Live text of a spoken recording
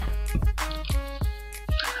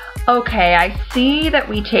Okay, I see that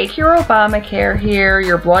we take your Obamacare here.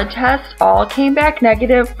 Your blood tests all came back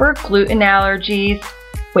negative for gluten allergies.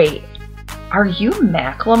 Wait, are you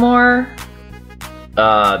Macklemore?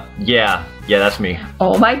 Yeah, that's me.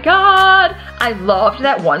 Oh my god! I loved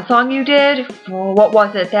that one song you did. Oh, what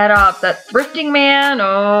was it? That Thrifting Man?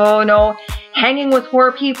 Oh no. Hanging with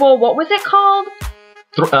Poor People. What was it called?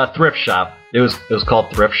 Thrift Shop. It was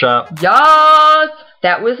called Thrift Shop. Yes!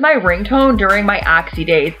 That was my ringtone during my Oxy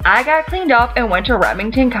days. I got cleaned up and went to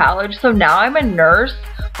Remington College, so now I'm a nurse.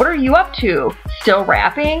 What are you up to? Still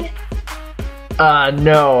rapping?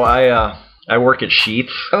 No, I work at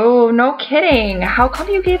Sheets. Oh, no kidding. How come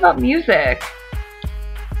you gave up music?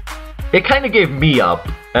 It kind of gave me up.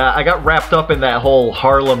 I got wrapped up in that whole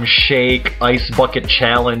Harlem Shake, Ice Bucket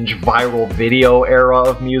Challenge viral video era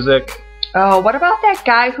of music. Oh, what about that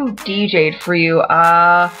guy who DJ'd for you?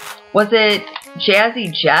 Was it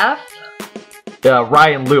Jazzy Jeff?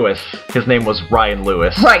 Ryan Lewis. His name was Ryan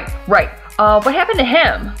Lewis. Right. What happened to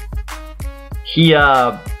him?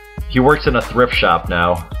 He works in a thrift shop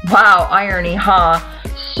now. Wow, irony, huh?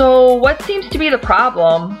 So, what seems to be the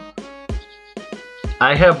problem?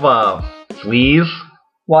 I have, fleas.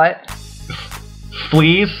 What?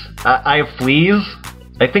 Fleas? I have fleas.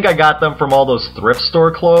 I think I got them from all those thrift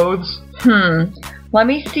store clothes. Let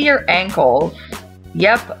me see your ankles.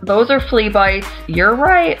 Yep, those are flea bites. You're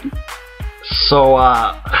right. So,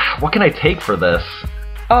 what can I take for this?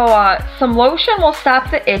 Oh, some lotion will stop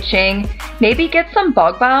the itching. Maybe get some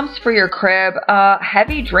bug bombs for your crib.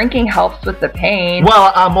 Heavy drinking helps with the pain.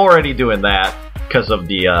 Well, I'm already doing that because of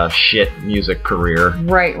the shit music career.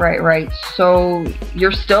 Right. So,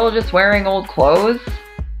 you're still just wearing old clothes?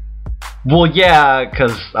 Well, yeah,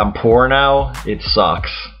 because I'm poor now. It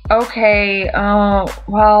sucks. Okay,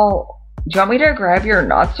 well, do you want me to grab your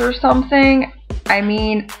nuts or something? I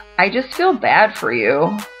mean, I just feel bad for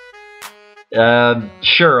you.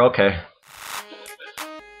 Sure, okay.